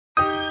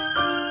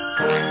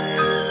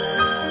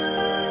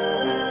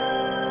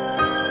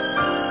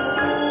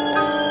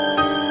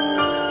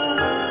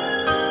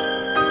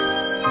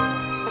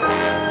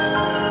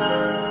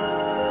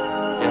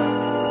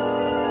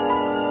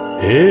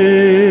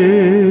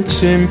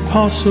it's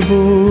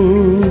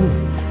impossible.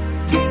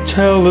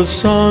 Tell the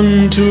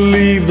sun to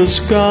leave the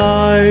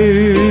sky,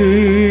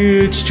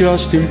 it's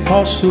just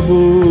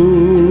impossible.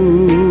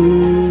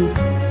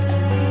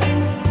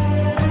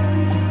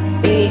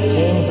 It's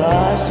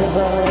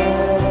impossible.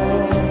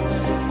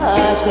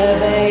 Ask a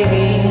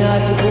baby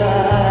not to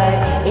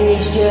cry,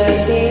 it's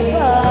just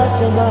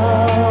impossible.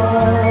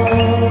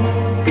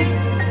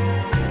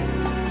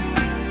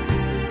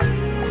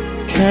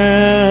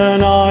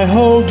 Can I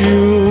hold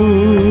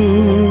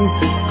you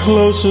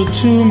closer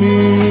to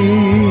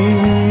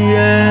me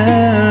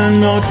and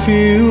not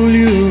feel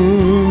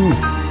you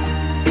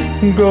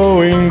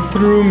going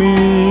through me?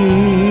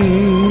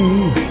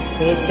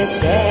 It's the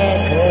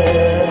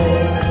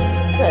second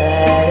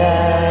that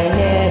I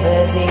never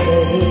think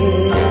of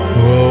you.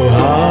 Oh,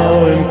 how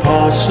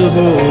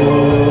impossible.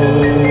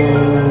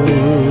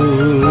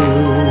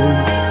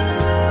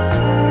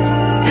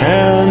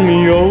 Can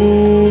the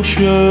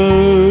ocean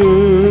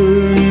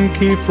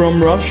keep from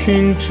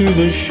rushing to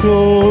the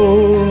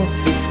shore?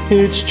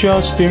 It's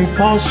just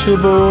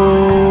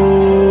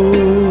impossible.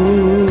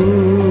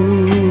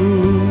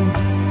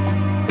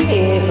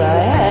 If I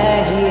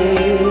had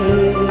you,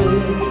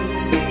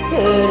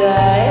 could I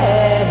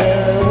ever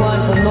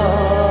want for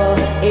more?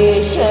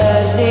 It's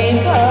just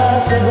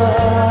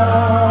impossible.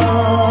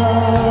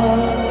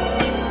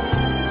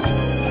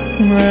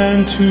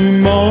 And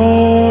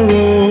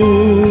tomorrow,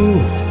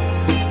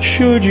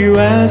 should you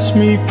ask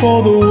me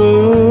for the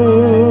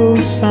world,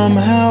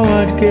 somehow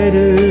I'd get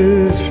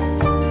it.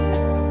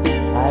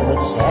 I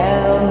would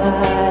sell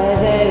my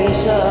very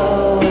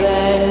soul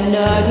and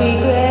not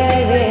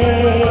regret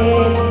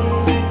it.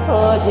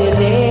 For to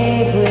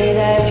live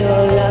without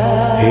your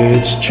love,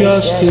 it's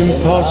just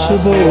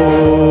impossible.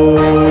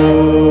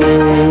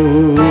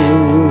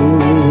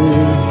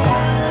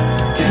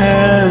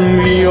 Can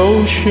the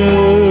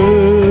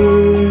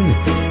ocean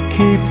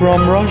keep from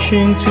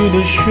rushing to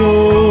the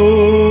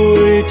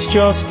shore? It's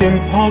just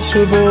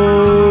impossible.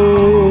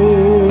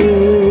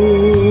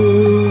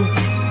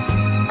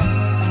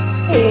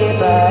 If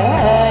I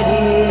had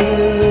you,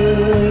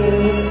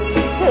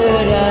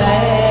 could I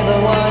ever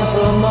want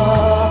for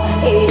more?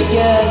 It's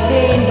just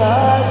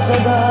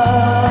impossible.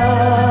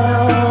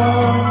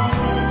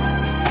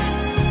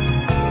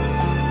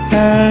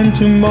 And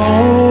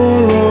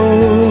tomorrow,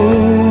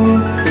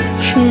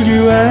 should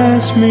you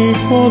ask me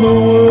for the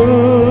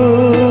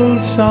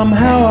world,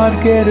 somehow I'd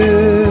get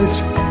it.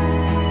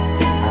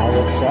 I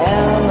would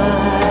sell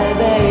my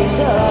very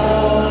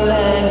soul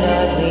and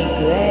not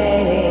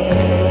regret it.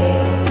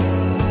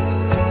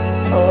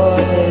 Or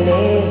to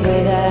live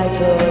without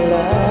your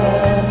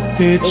love,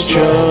 it's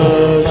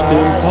just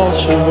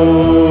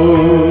impossible.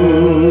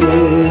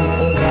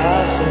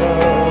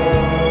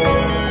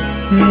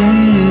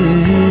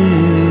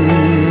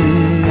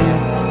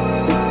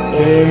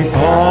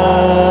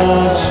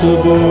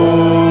 Impossible.